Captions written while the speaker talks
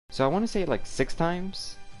So I want to say like 6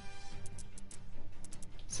 times.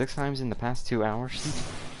 6 times in the past 2 hours.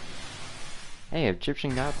 Hey,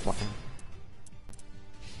 Egyptian God Flying.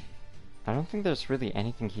 I don't think there's really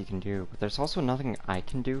anything he can do, but there's also nothing I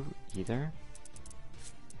can do either.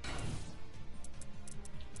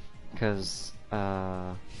 Because,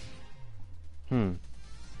 I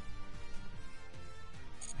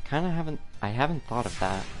haven't thought of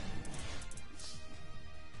that.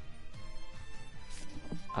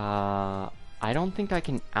 I don't think I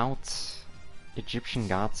can out Egyptian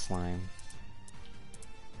God Slime.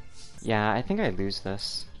 Yeah, I think I lose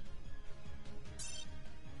this.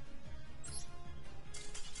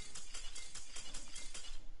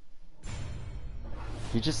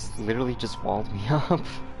 He just literally just walled me up.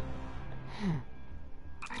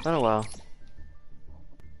 Oh well.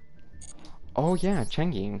 Oh yeah,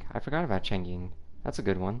 Chenging. I forgot about Chenging. That's a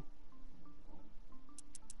good one.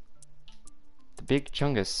 The Big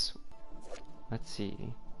Chungus. Let's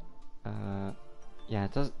see. Yeah,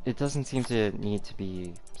 it doesn't seem to need to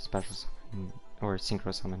be special summoned or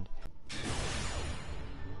synchro summoned.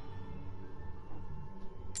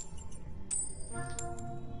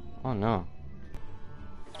 Oh no.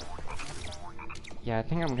 Yeah, I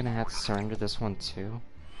think I'm gonna have to surrender this one too.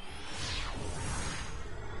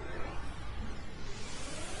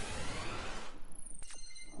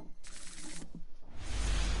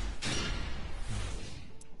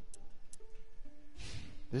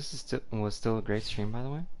 This is was still a great stream, by the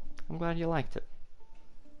way. I'm glad you liked it.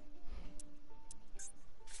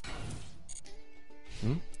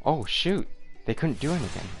 Oh shoot! They couldn't do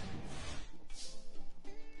anything.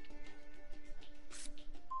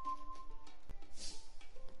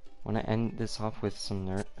 Wanna end this off with some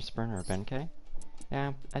Nurse Burn or Benkei?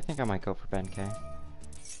 Yeah, I think I might go for Benkei.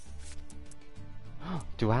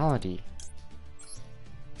 Duality!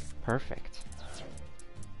 Perfect.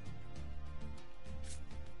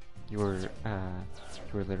 You were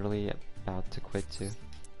literally about to quit too.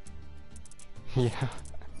 Yeah.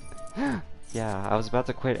 Yeah, I was about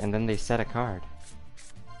to quit and then they set a card.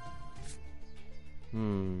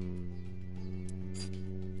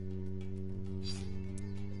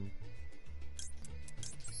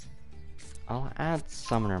 I'll add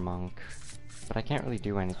Summoner Monk, but I can't really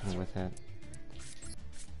do anything with it.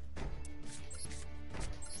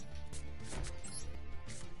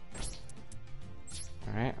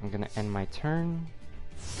 Alright, I'm gonna end my turn.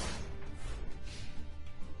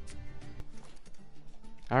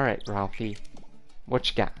 Alright, Ralphie. What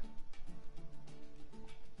you got?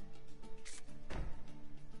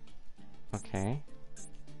 Okay.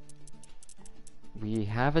 We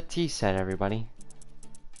have a tea set, everybody.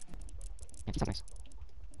 Yeah, tea's nice.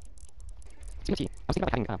 Speaking of tea, I was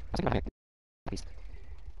thinking about having, these.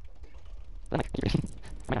 But I might keep it.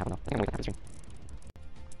 I might have enough. I think I'm gonna wait for the stream.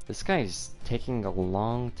 This guy's taking a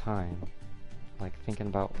long time. Like, thinking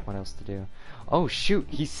about what else to do. Oh shoot,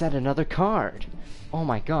 he set another card! Oh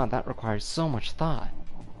my god, that requires so much thought.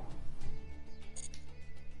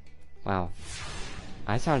 Wow.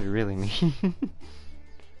 I sounded really mean.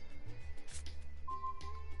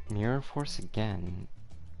 Mirror Force again.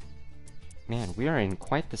 Man, we are in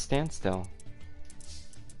quite the standstill.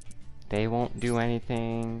 They won't do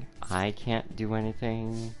anything. I can't do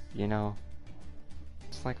anything, you know.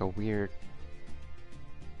 It's like a weird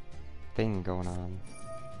thing going on.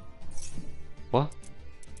 What?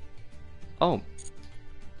 Oh.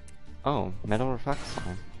 Oh, Metal Reflex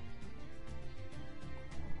Slime.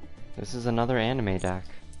 This is another anime deck,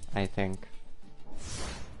 I think.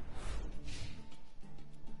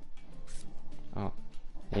 Oh.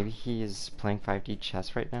 Maybe he is playing 5D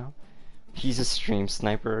chess right now? He's a stream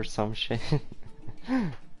sniper or some shit.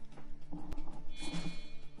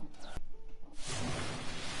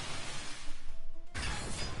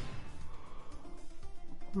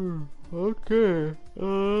 Okay.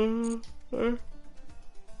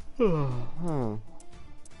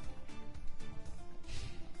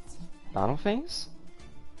 Battle phase?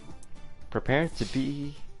 Prepare to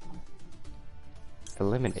be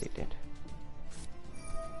eliminated.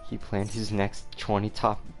 He planned his next 20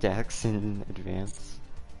 top decks in advance.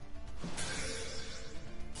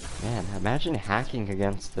 Man, imagine hacking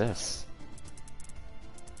against this.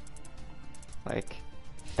 Like,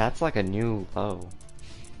 that's like a new low.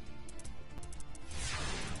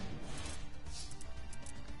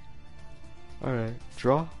 Alright,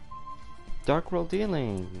 draw. Dark World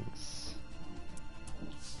Dealings.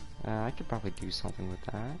 I could probably do something with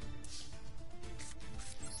that.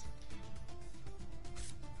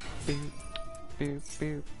 Boop, boop,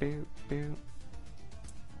 boop, boop, boop.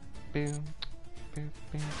 Boom, boop,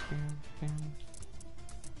 boop, boop, boop.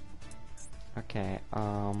 Okay,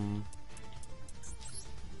 gonna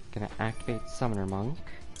activate Summoner Monk.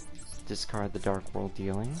 Discard the Dark World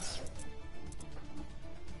dealings.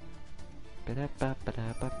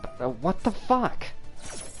 What the fuck?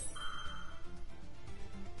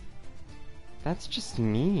 That's just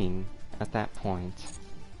mean at that point.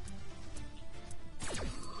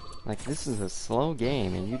 Like, this is a slow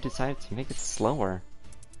game and you decided to make it slower.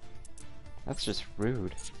 That's just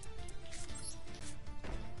rude.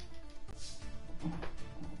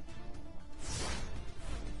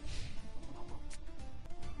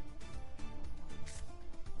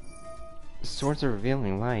 Swords are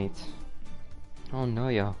revealing light. Oh no,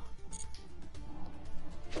 yo.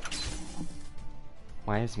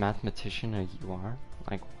 Why is mathematician a UR?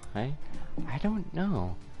 Like, why? I don't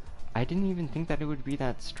know. I didn't even think that it would be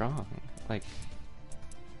that strong. Like,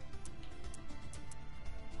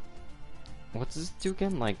 what's this do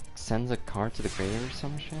again? Like, sends a card to the grave or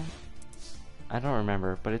some shit? I don't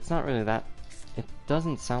remember, but it's not really that. It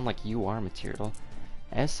doesn't sound like UR material.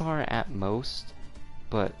 SR at most,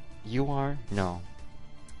 but UR, no.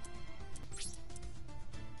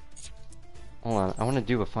 Hold on, I want to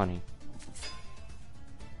do a funny.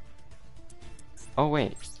 Oh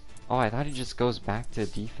wait. Oh, I thought he just goes back to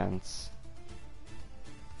defense.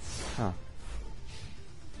 Huh.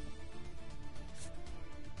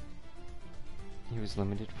 He was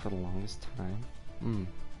limited for the longest time. Hmm.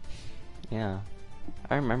 Yeah.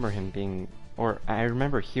 I remember him being... Or, I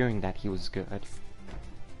remember hearing that he was good.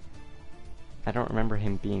 I don't remember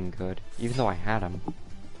him being good, even though I had him.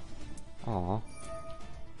 Aw.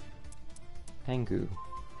 Pengu.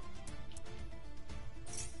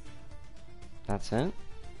 That's it?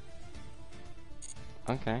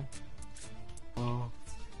 Okay. Oh.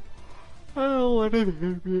 I don't want to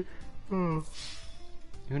hit me. Oh.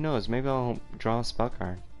 Who knows, maybe I'll draw a spell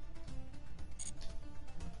card.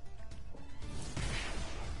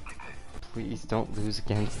 Please don't lose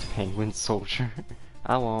against Penguin Soldier.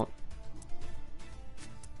 I won't.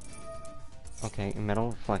 Okay,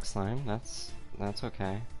 Metal Reflect Slime, that's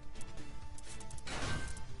okay.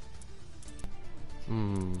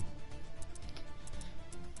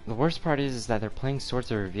 The worst part is that they're playing Swords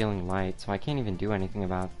of Revealing Light, so I can't even do anything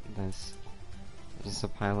about this. This is a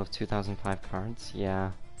pile of 2005 cards?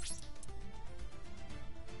 Yeah.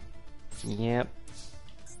 Yep.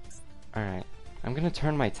 Alright. I'm gonna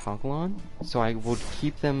turn my toggle on, so I will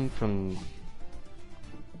keep them from...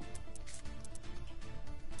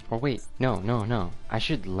 Or wait, no. I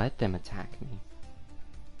should let them attack me.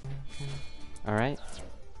 Alright.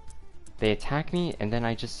 They attack me, and then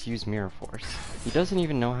I just use Mirror Force. He doesn't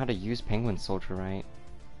even know how to use Penguin Soldier right.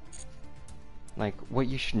 Like, what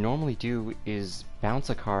you should normally do is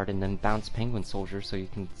bounce a card and then bounce Penguin Soldier so you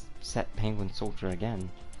can set Penguin Soldier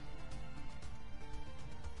again.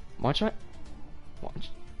 Watch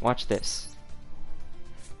this.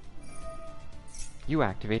 You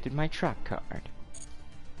activated my trap card.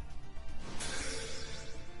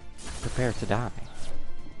 Prepare to die.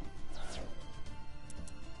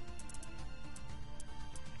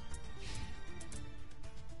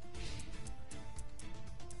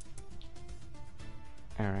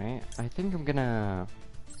 Alright, I think I'm gonna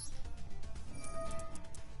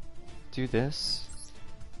do this.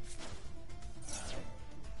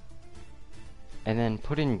 And then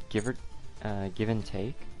put in give and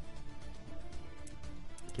take.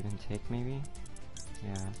 Give and take, maybe?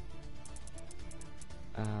 Yeah.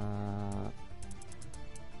 I'm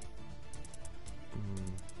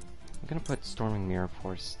gonna put Storming Mirror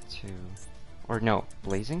Force too. Or no,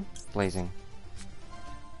 Blazing? Blazing.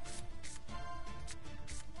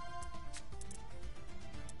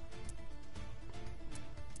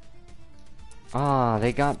 Ah,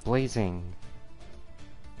 they got Blazing.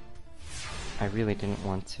 I really didn't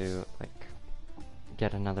want to, like,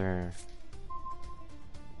 get another...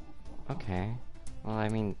 Okay. Well, I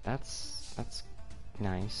mean, that's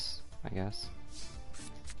nice, I guess.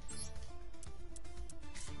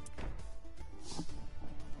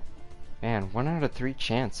 Man, 1 out of 3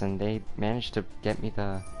 chance, and they managed to get me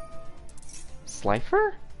the...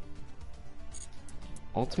 Slifer?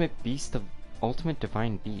 Ultimate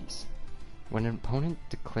Divine Beast. When an opponent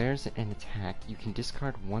declares an attack, you can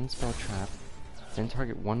discard 1 spell trap, then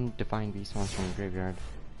target 1 Divine Beast monster from the graveyard.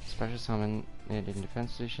 Special summon it in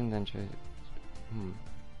defense position, then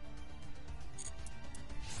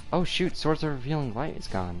Oh shoot, Swords of Revealing Light is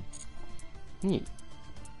gone. Neat.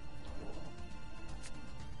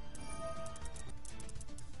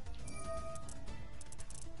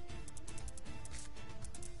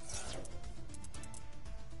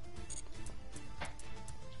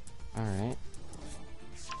 Alright.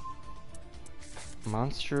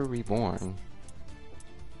 Monster Reborn.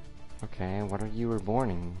 Okay, what are you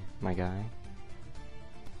reborning, my guy?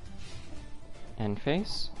 End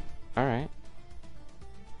face? Alright.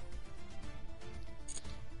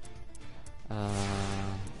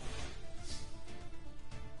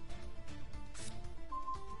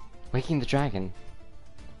 Waking the Dragon.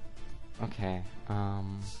 Okay,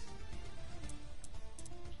 but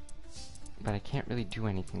I can't really do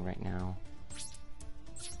anything right now.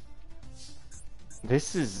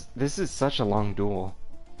 This is such a long duel.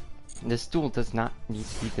 This duel does not need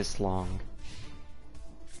to be this long.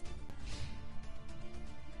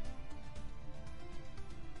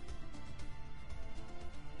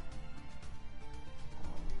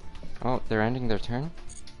 Oh, they're ending their turn?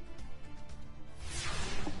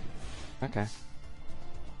 Okay.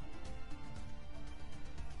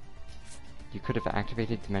 You could have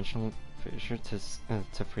activated Dimensional Fissure to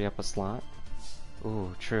free up a slot.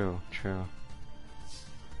 Ooh, true, true.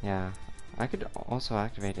 Yeah, I could also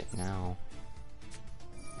activate it now.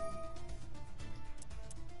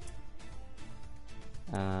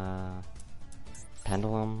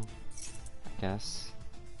 Pendulum, I guess.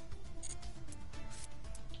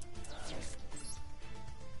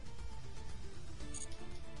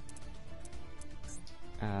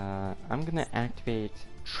 I'm gonna activate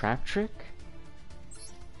Trap Trick.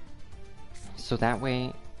 So that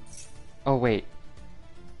way... Oh wait.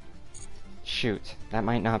 Shoot, that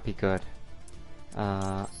might not be good.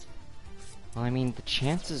 Well, I mean, the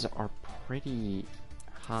chances are pretty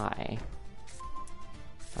high.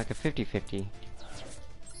 Like a 50-50.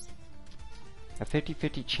 A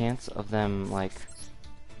 50-50 chance of them, like,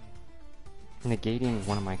 negating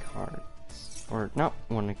one of my cards. Or not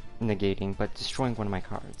negating, but destroying one of my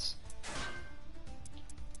cards.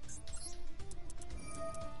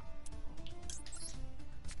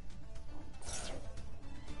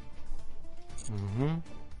 Mm-hmm.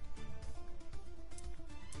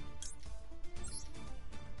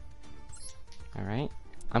 Alright.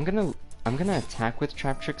 I'm gonna attack with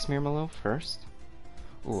Trap Trick Smearmallow first.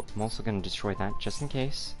 Ooh, I'm also gonna destroy that just in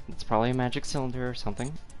case. It's probably a magic cylinder or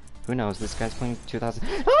something. Who knows? This guy's playing 2000.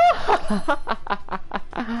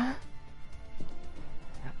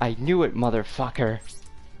 I knew it, motherfucker.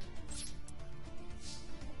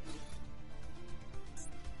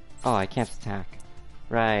 Oh, I can't attack.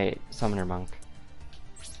 Right, Summoner Monk.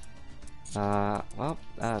 Well,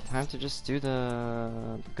 time to just do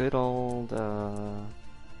the good old,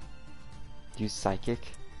 use Psychic.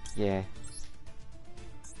 Yeah.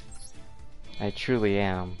 I truly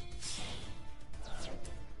am.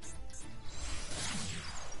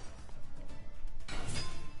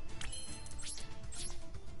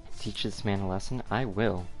 Teach this man a lesson? I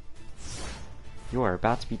will. You are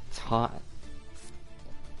about to be taught.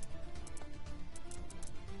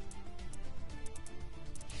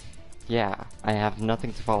 Yeah, I have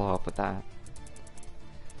nothing to follow up with that.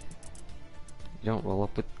 You don't roll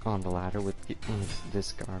up on the ladder with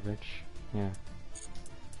this garbage. Yeah.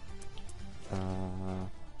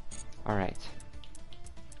 Alright.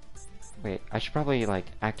 Wait, I should probably, like,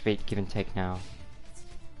 activate Give and Take now.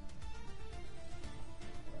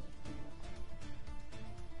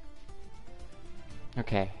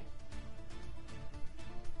 Okay.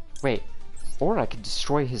 Wait, or I could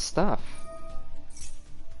destroy his stuff.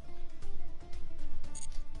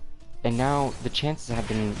 And now the chances have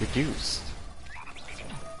been reduced.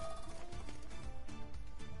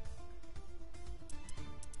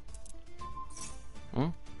 Hmm?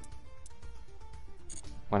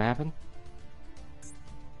 What happened?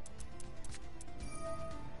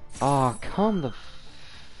 Aw, oh, come the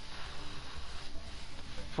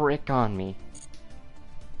frick on me.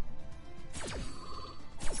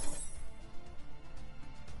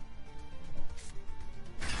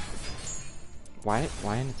 Why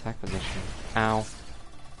in attack position? Ow.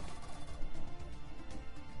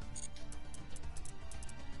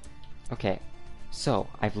 Okay, so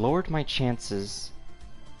I've lowered my chances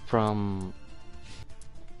from...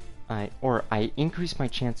 I increased my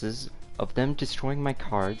chances of them destroying my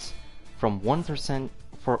cards from 1%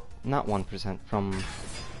 not 1%, from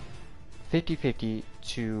 50-50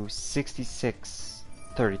 to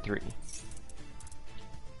 66-33.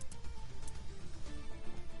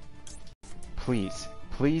 Please,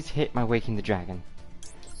 please hit my Waking the Dragon.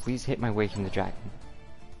 Please hit my Waking the Dragon.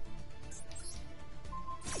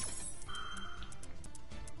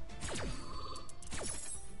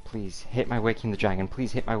 Please hit my Waking the Dragon.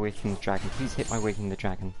 Please hit my Waking the Dragon. Please hit my Waking the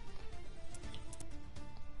Dragon.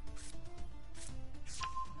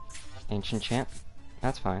 Ancient Champ?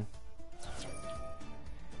 That's fine.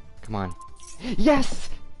 Come on. Yes!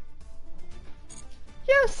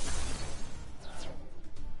 Yes!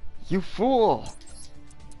 You fool!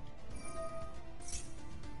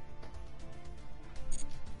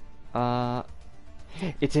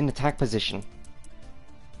 It's in attack position.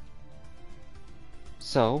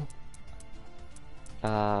 So,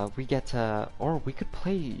 we get to, or we could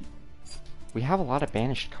play, we have a lot of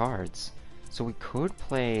banished cards, so we could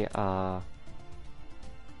play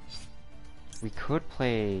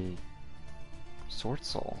Sword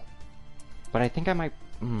Soul. But I think I might,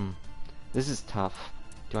 this is tough.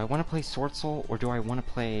 Do I want to play Sword Soul, or do I want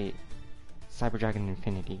to play Cyber Dragon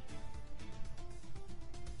Infinity?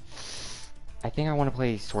 I think I want to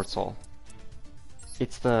play Sword Soul.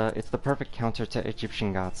 It's the perfect counter to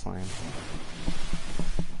Egyptian God Slime.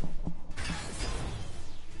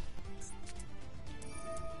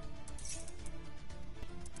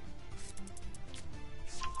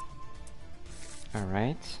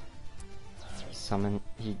 Alright. Summon,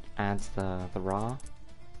 he adds the Ra.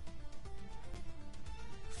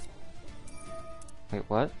 Wait,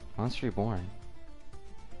 what? Monster Reborn?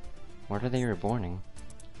 What are they reborning?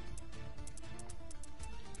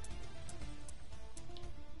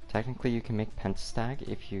 Technically, you can make Pentastag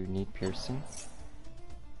if you need piercing.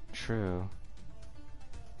 True.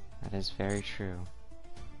 That is very true.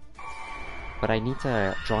 But I need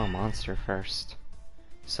to draw a monster first.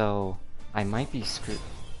 So, I might be screwed.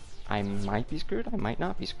 I might be screwed, I might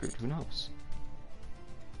not be screwed, who knows?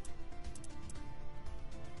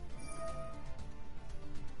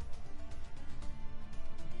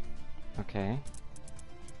 Okay.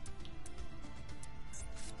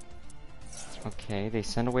 Okay, they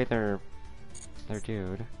send away their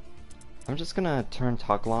dude. I'm just gonna turn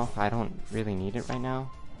Toggle off. I don't really need it right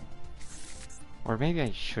now. Or maybe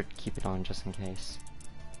I should keep it on just in case.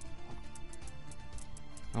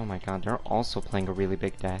 Oh my god, they're also playing a really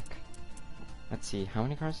big deck. Let's see, how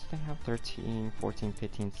many cards do they have? 13, 14,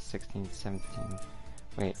 15, 16, 17.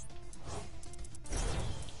 Wait.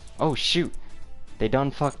 Oh shoot! They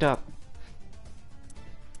done fucked up.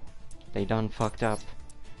 They done fucked up.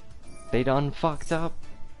 They done fucked up.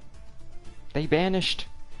 They banished.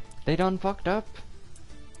 They done fucked up.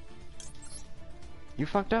 You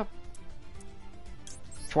fucked up.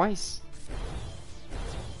 Twice.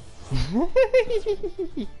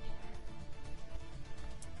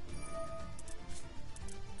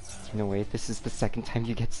 No way, this is the second time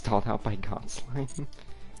you get stalled out by God Slime.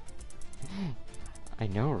 I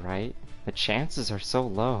know, right? The chances are so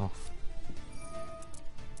low.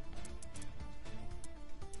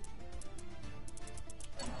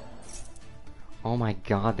 Oh my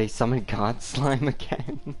god, they summoned God Slime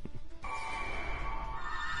again.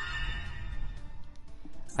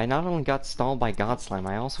 I not only got stalled by God Slime,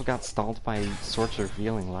 I also got stalled by Swords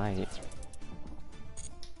Revealing Light.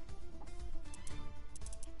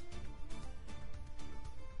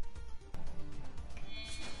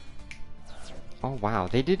 Oh wow,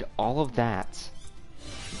 they did all of that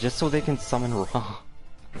just so they can summon Ra.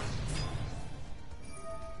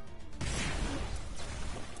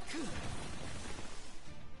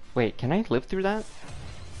 Wait, can I live through that?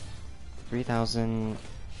 3,000...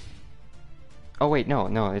 Oh wait,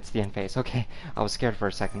 no, it's the end phase. Okay, I was scared for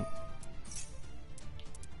a second.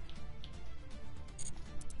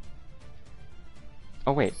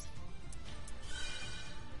 Oh wait.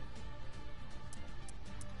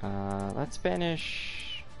 Let's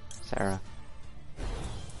banish Sarah.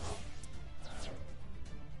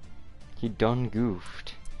 He done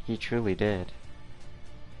goofed. He truly did.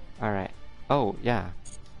 Alright. Oh, yeah.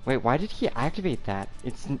 Wait, why did he activate that?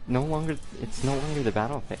 It's no longer the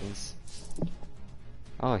battle phase.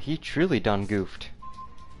 Oh, he truly done goofed.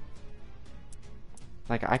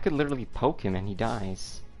 Like, I could literally poke him and he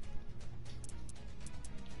dies.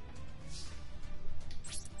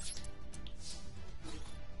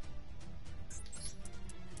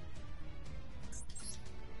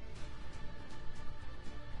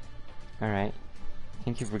 Alright. I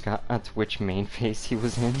think you forgot which main phase he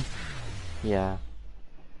was in. Yeah.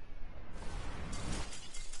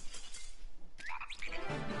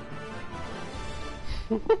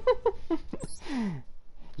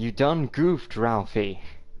 You done goofed, Ralphie.